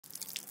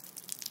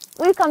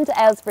We've come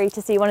to Aylesbury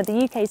to see one of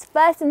the UK's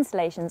first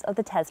installations of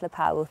the Tesla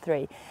Powerwall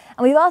 3.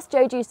 And we've asked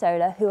Joju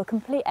Solar, who are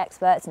complete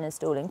experts in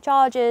installing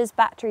chargers,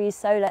 batteries,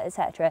 solar,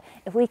 etc.,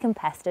 if we can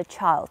pester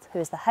Charles, who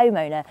is the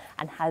homeowner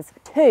and has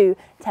 2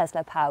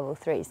 Tesla Powerwall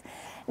 3s.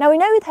 Now we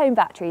know with home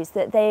batteries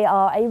that they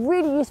are a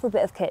really useful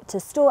bit of kit to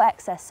store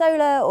excess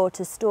solar or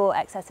to store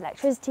excess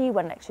electricity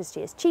when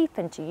electricity is cheap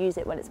and to use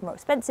it when it's more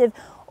expensive,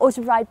 or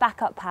to provide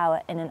backup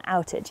power in an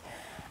outage.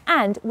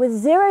 And with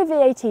zero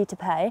VAT to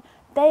pay,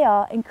 they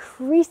are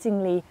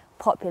increasingly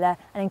popular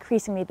and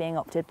increasingly being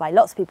opted by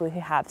lots of people who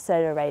have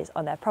solar arrays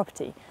on their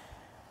property.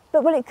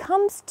 But when it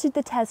comes to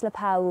the Tesla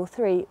Powerwall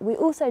 3, we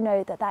also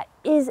know that that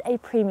is a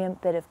premium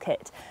bit of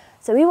kit.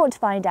 So we want to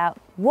find out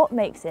what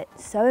makes it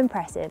so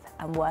impressive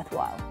and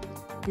worthwhile.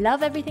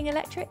 Love everything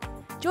electric?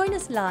 Join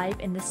us live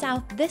in the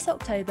South this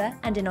October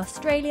and in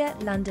Australia,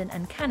 London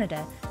and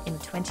Canada in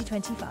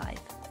 2025.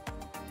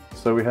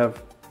 So we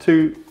have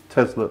 2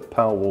 Tesla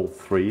Powerwall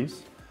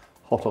 3s,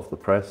 hot off the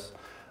press.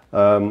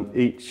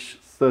 Each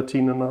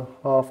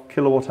 13.5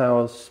 kilowatt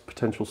hours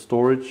potential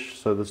storage,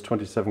 so there's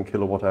 27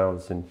 kilowatt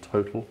hours in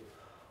total.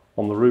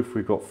 On the roof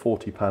we've got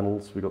 40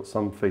 panels, we've got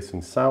some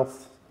facing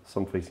south,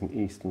 some facing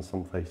east and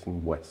some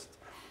facing west.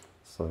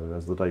 So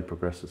as the day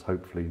progresses,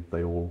 hopefully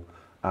they all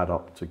add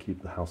up to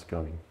keep the house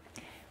going.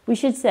 We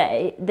should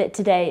say that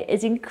today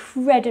is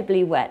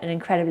incredibly wet and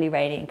incredibly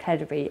rainy,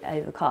 incredibly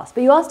overcast,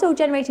 but you are still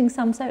generating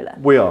some solar.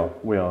 We are.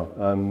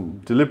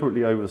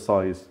 Deliberately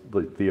oversized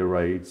the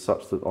array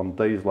such that on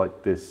days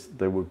like this,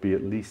 there would be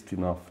at least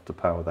enough to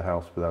power the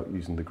house without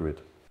using the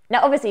grid.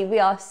 Now obviously we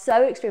are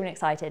so extremely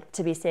excited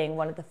to be seeing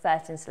one of the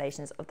first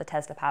installations of the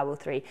Tesla Powerwall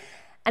 3.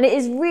 And it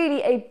is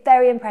really a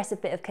very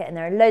impressive bit of kit, and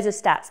there are loads of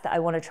stats that I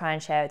want to try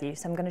and share with you,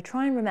 so I'm going to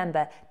try and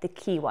remember the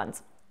key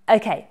ones.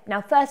 Okay,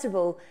 now first of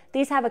all,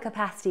 these have a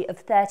capacity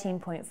of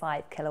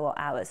 13.5 kilowatt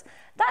hours.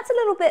 That's a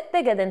little bit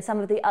bigger than some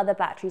of the other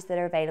batteries that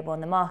are available on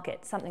the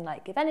market. Something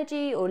like Give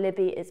Energy or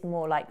Libby is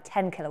more like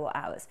 10 kilowatt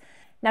hours.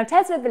 Now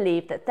Tesla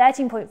believe that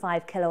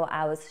 13.5 kilowatt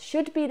hours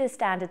should be the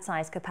standard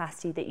size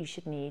capacity that you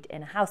should need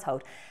in a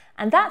household.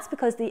 And that's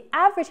because the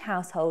average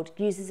household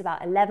uses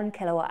about 11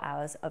 kilowatt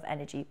hours of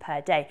energy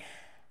per day.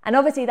 And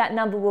obviously that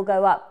number will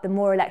go up the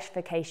more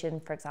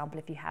electrification, for example,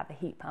 if you have a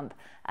heat pump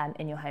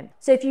in your home.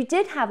 So if you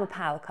did have a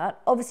power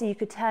cut, obviously you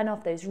could turn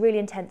off those really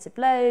intensive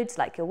loads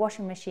like your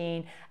washing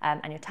machine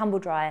and your tumble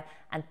dryer,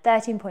 and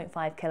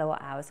 13.5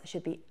 kilowatt hours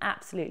should be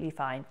absolutely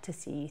fine to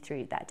see you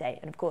through that day.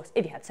 And of course,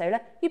 if you had solar,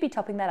 you'd be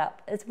topping that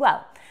up as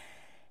well.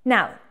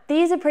 Now,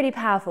 these are pretty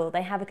powerful.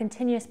 They have a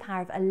continuous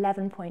power of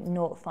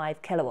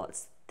 11.05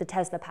 kilowatts. The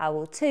Tesla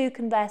Powerwall 2,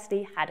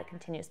 conversely, had a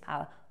continuous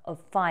power of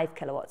 5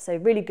 kilowatts, so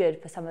really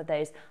good for some of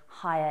those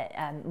higher,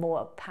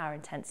 more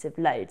power-intensive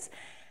loads.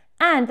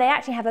 And they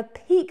actually have a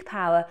peak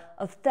power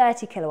of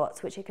 30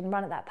 kilowatts, which it can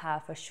run at that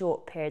power for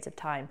short periods of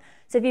time.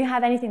 So if you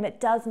have anything that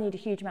does need a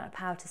huge amount of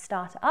power to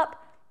start it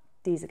up,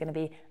 these are going to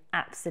be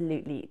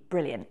absolutely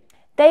brilliant.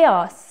 They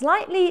are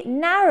slightly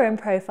narrower in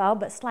profile,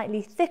 but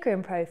slightly thicker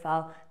in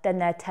profile than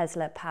their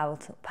Tesla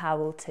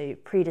Powerwall 2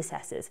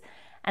 predecessors.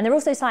 And they're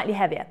also slightly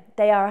heavier.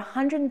 They are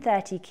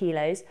 130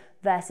 kilos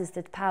versus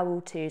the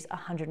Powerwall 2's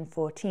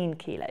 114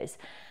 kilos.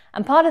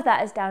 And part of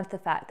that is down to the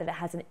fact that it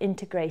has an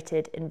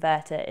integrated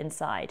inverter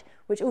inside,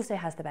 which also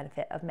has the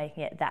benefit of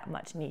making it that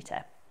much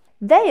neater.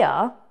 They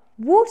are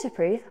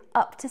waterproof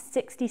up to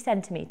 60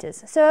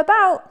 centimeters, so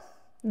about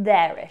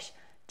there-ish.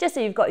 Just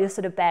so you've got your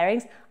sort of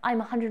bearings, I'm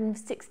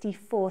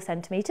 164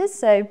 centimeters,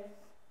 so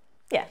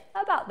yeah,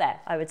 about there,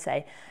 I would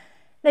say.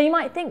 Now you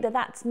might think that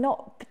that's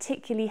not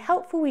particularly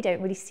helpful, we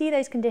don't really see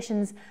those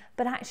conditions,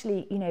 but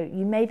actually, you know,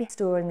 you may be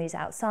storing these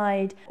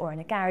outside or in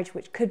a garage,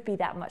 which could be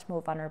that much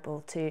more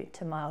vulnerable to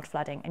mild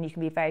flooding, and you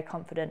can be very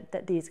confident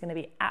that these are going to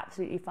be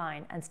absolutely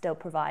fine and still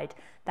provide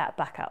that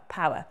backup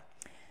power.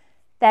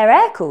 They're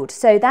air-cooled,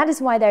 so that is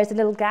why there's a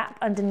little gap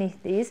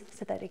underneath these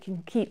so that it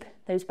can keep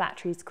those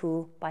batteries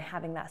cool by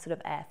having that sort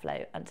of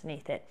airflow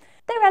underneath it.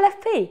 They're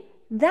LFP.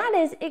 That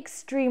is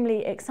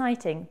extremely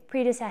exciting.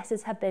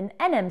 Predecessors have been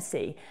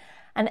NMC.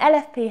 And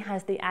LFP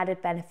has the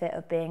added benefit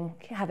of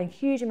having a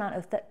huge amount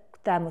of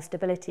thermal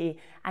stability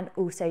and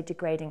also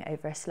degrading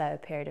over a slower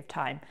period of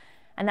time.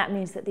 And that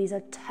means that these are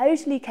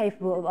totally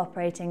capable of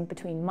operating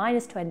between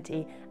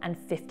 -20 and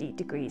 50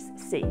 degrees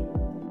C.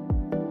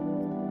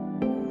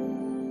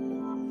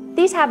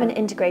 These have an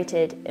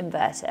integrated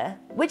inverter,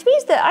 which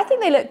means that I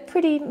think they look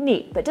pretty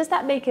neat, but does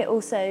that make it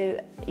also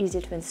easier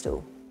to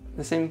install?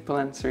 The simple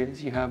answer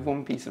is you have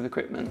one piece of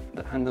equipment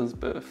that handles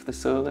both the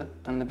solar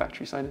and the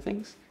battery side of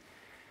things.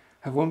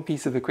 Have one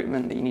piece of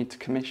equipment that you need to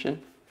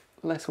commission,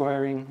 less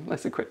wiring,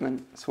 less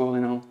equipment, so all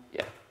in all,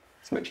 yeah,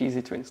 it's much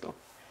easier to install.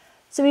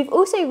 So we've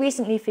also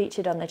recently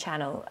featured on the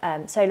channel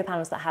solar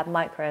panels that have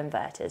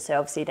microinverters, so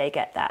obviously they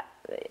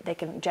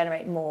can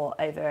generate more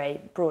over a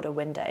broader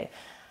window.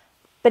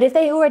 But if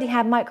they already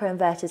have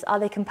microinverters, are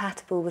they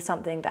compatible with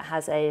something that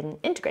has an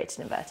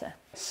integrated inverter?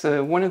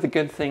 So one of the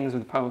good things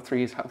with the Powerwall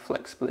 3 is how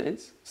flexible it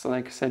is. So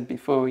like I said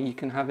before, you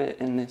can have it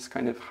in this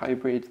kind of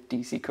hybrid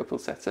DC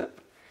coupled setup.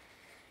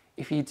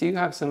 If you do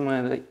have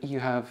somewhere that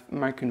you have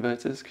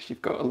microinverters, because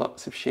you've got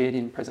lots of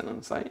shading present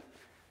on site,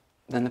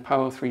 then the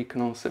Powerwall 3 can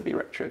also be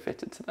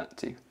retrofitted to that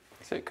too.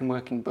 So it can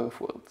work in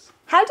both worlds.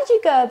 How did you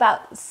go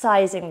about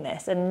sizing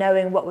this and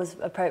knowing what was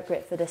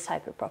appropriate for this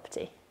type of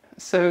property?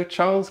 So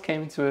Charles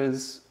came to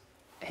us,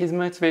 his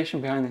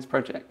motivation behind this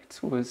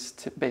project was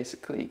to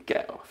basically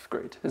get off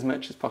grid as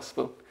much as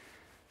possible.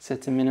 So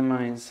to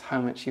minimise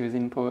how much he was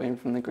importing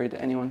from the grid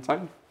at any one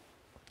time.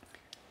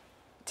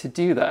 To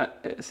do that,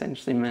 it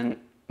essentially meant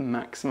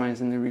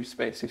maximising the roof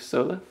space with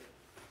solar.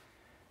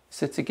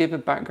 So to give a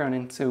background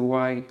into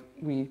why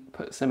we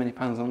put so many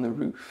panels on the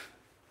roof,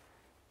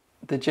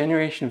 the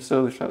generation of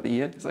solar throughout the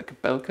year is like a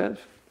bell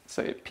curve.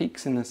 So it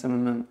peaks in the summer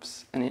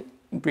months and it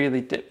really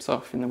dips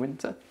off in the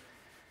winter.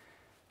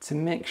 To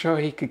make sure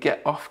he could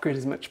get off grid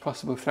as much as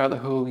possible throughout the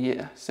whole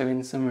year, so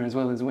in summer as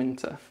well as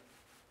winter,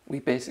 we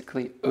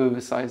basically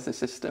oversized the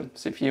system.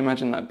 So if you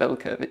imagine that bell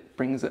curve, it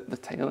brings up the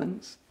tail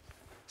ends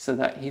so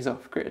that he's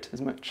off grid as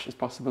much as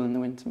possible in the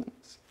winter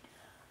months.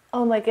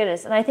 Oh my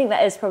goodness, and I think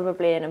that is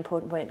probably an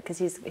important point because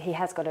he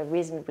has got a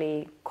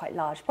reasonably quite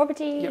large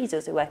property. Yep. He's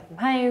also working from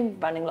home,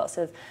 running lots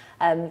of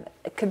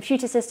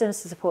computer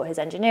systems to support his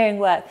engineering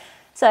work.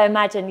 So I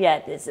imagine, yeah,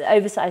 it's an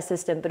oversized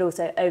system, but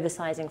also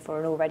oversizing for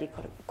an already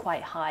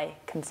quite high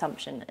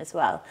consumption as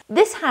well.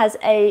 This has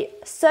a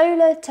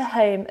solar to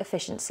home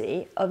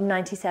efficiency of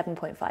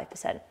 97.5%.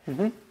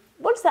 Mm-hmm.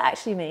 What does that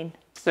actually mean?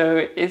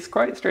 So it's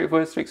quite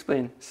straightforward to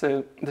explain.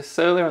 So the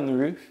solar on the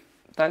roof,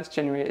 that's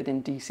generated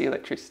in DC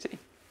electricity.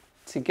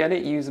 To get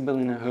it usable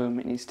in a home,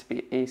 it needs to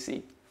be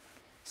AC.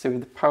 So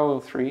with the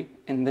Powerwall 3,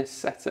 in this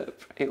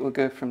setup, it will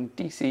go from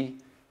DC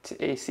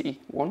to AC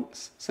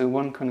once, so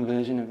one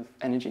conversion of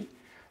energy.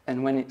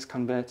 And when it's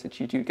converted,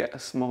 you do get a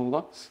small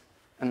loss,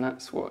 and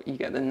that's what you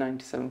get, the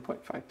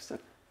 97.5%.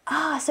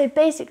 Ah, so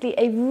basically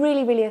a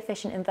really, really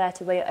efficient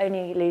inverter where you're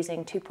only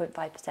losing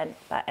 2.5% of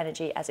that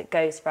energy as it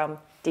goes from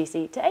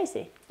DC to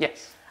AC.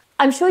 Yes.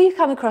 I'm sure you've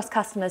come across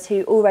customers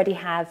who already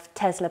have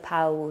Tesla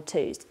Powerwall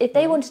 2s. If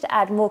they wanted to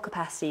add more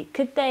capacity,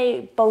 could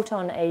they bolt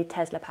on a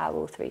Tesla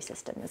Powerwall 3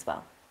 system as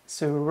well?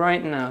 So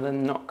right now they're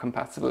not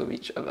compatible with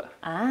each other.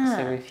 Ah.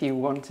 So if you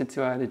wanted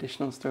to add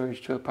additional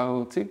storage to a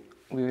Powerwall 2,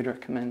 we would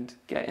recommend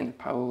getting a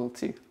Powerwall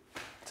 2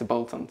 to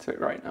bolt onto it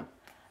right now.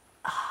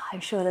 Oh, I'm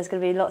sure there's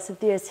going to be lots of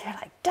viewers who are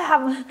like,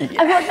 damn,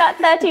 I want that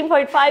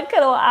 13.5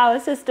 kilowatt hour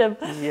system.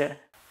 Yeah.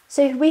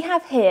 So we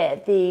have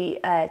here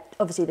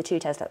obviously the two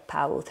Tesla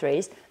Powerwall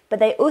 3s, but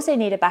they also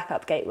need a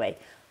backup gateway.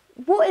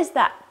 What is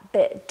that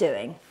bit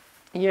doing?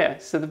 Yeah,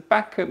 so the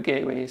backup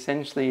gateway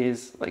essentially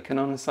is like an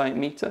on-site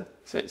meter.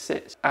 So it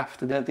sits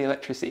after the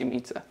electricity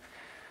meter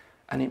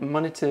and it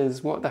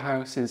monitors what the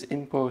house is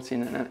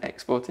importing and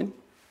exporting.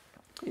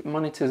 It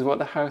monitors what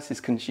the house is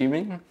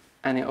consuming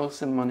and it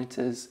also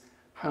monitors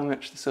how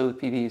much the solar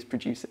PV is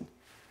producing.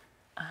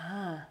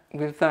 Ah.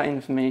 With that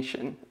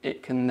information,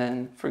 it can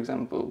then, for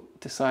example,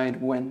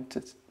 decide when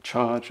to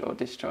charge or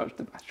discharge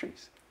the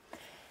batteries.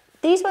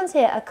 These ones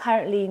here are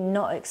currently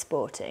not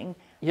exporting.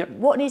 Yep.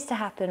 What needs to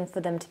happen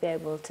for them to be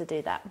able to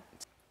do that?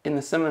 In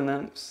the summer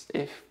months,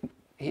 if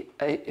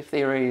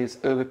the array is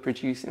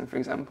overproducing, for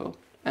example,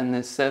 and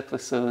there's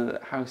surplus solar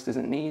that the house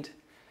doesn't need,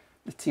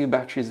 the two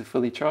batteries are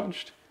fully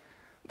charged,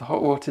 the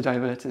hot water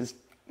diverters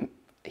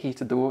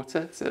heated the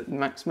water to the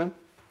maximum.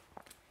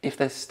 If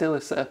there's still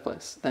a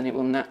surplus, then it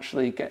will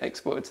naturally get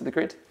exported to the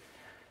grid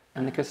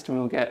and the customer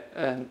will get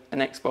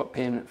an export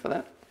payment for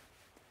that.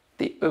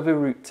 The other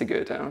route to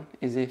go down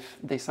is if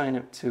they sign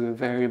up to a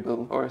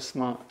variable or a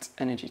smart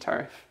energy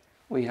tariff.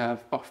 We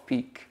have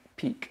off-peak,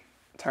 peak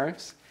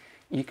tariffs.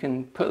 You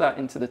can put that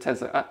into the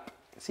Tesla app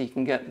so you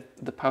can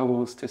get the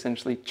Powerwalls to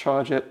essentially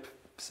charge up,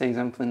 say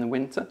example in the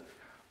winter,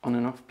 on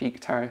an off-peak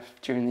tariff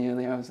during the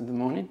early hours of the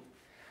morning.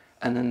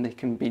 And then they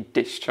can be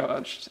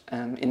discharged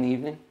in the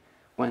evening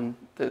when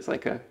there's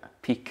like a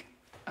peak,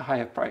 a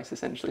higher price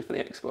essentially for the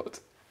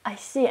export. I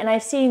see, and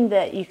I've seen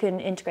that you can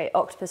integrate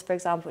Octopus, for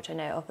example, which I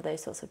know offer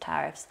those sorts of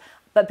tariffs,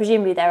 but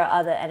presumably there are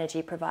other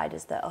energy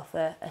providers that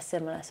offer a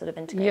similar sort of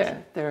integration.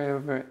 Yeah, there are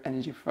other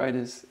energy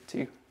providers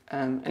too.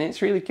 And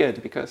it's really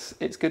good because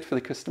it's good for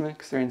the customer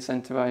because they're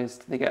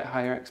incentivized, they get a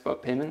higher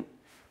export payment,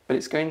 but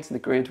it's going to the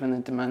grid when the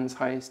demand's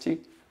highest too.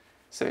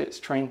 So it's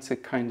trying to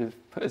kind of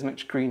put as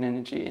much green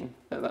energy in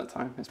at that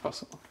time as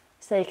possible.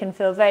 So you can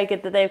feel very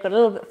good that they've got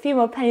a few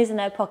more pennies in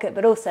their pocket,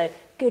 but also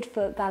good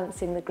for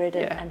balancing the grid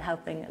and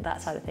helping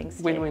that side of things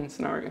too. Win-win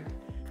scenario.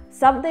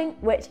 Something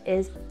which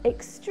is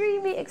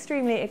extremely,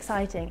 extremely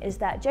exciting is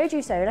that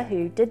Joju Solar,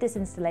 who did this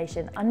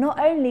installation, are not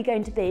only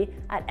going to be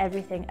at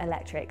Everything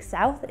Electric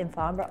South in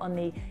Farnborough on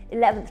the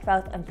 11th,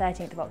 12th and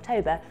 13th of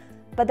October,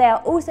 but they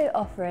are also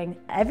offering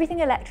Everything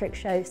Electric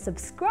Show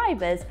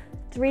subscribers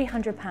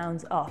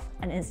 £300 off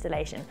an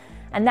installation.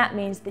 And that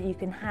means that you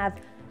can have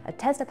a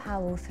Tesla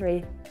Powerwall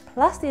 3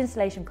 plus the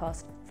installation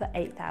cost for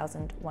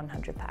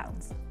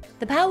 £8,100.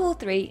 The Powerwall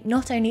 3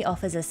 not only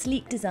offers a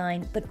sleek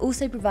design, but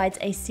also provides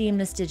a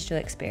seamless digital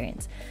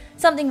experience,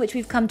 something which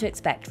we've come to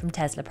expect from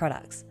Tesla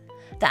products.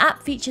 The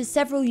app features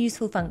several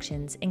useful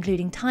functions,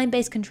 including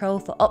time-based control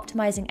for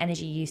optimizing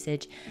energy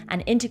usage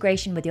and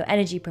integration with your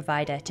energy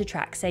provider to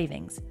track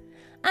savings.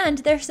 And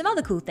there are some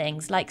other cool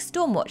things like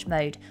Stormwatch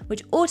mode,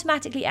 which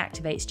automatically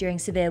activates during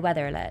severe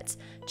weather alerts,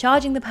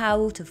 charging the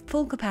Powerwall to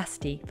full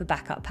capacity for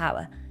backup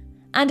power.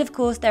 And of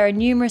course, there are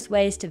numerous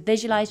ways to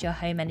visualize your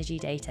home energy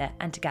data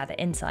and to gather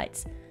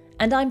insights.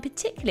 And I'm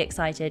particularly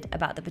excited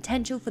about the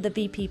potential for the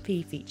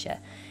VPP feature,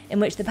 in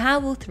which the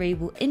Powerwall 3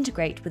 will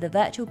integrate with a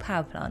virtual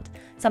power plant,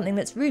 something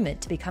that's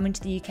rumoured to be coming to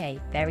the UK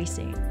very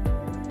soon.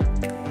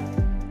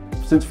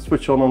 Since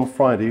switch on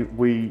Friday,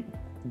 we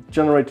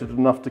generated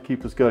enough to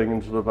keep us going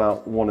until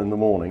about 1 in the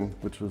morning,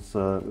 which was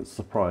a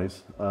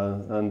surprise.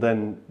 And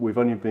then we've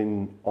only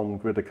been on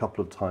grid a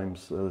couple of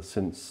times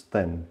since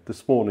then.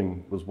 This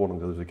morning was one of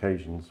those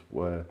occasions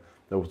where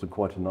there wasn't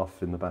quite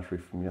enough in the battery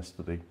from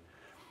yesterday.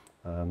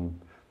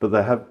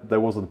 But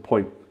there was a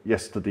point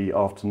yesterday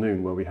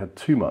afternoon where we had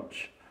too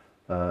much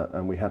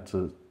and we had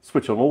to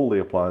switch on all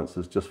the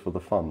appliances just for the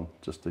fun,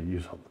 just to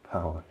use up the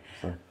power.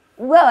 So.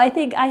 Well, I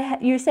think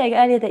you were saying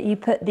earlier that you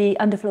put the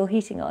underfloor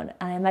heating on,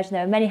 and I imagine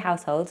there are many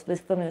households, we're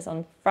filming this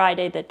on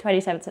Friday the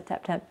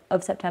 27th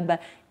of September,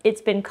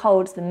 it's been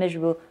cold, it's been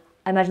miserable.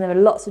 I imagine there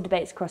are lots of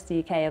debates across the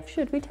UK of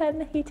should we turn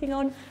the heating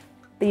on,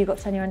 but you've got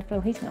to turn your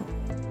underfloor heating on.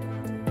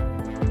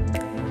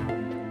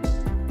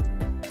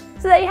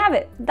 So there you have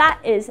it, that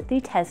is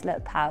the Tesla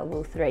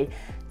Powerwall 3.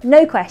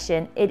 No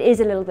question, it is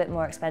a little bit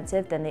more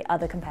expensive than the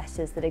other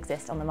competitors that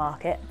exist on the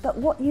market, but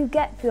what you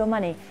get for your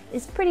money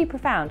is pretty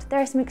profound. There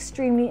are some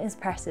extremely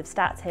impressive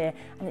stats here,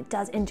 and it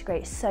does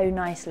integrate so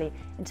nicely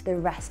into the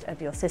rest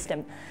of your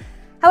system.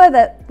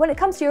 However, when it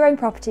comes to your own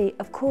property,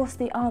 of course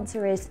the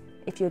answer is,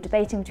 if you're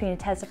debating between a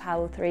Tesla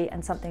Powerwall 3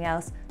 and something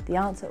else, the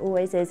answer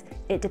always is,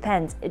 it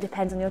depends. It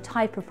depends on your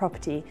type of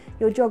property,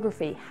 your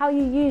geography, how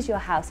you use your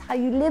house, how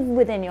you live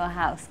within your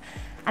house.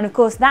 And of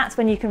course, that's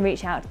when you can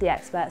reach out to the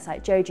experts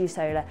like Joju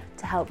Solar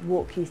to help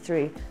walk you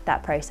through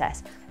that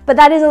process. But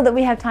that is all that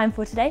we have time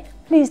for today.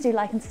 Please do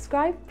like and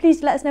subscribe. Please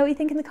do let us know what you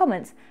think in the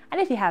comments. And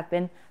if you have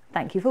been,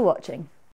 thank you for watching.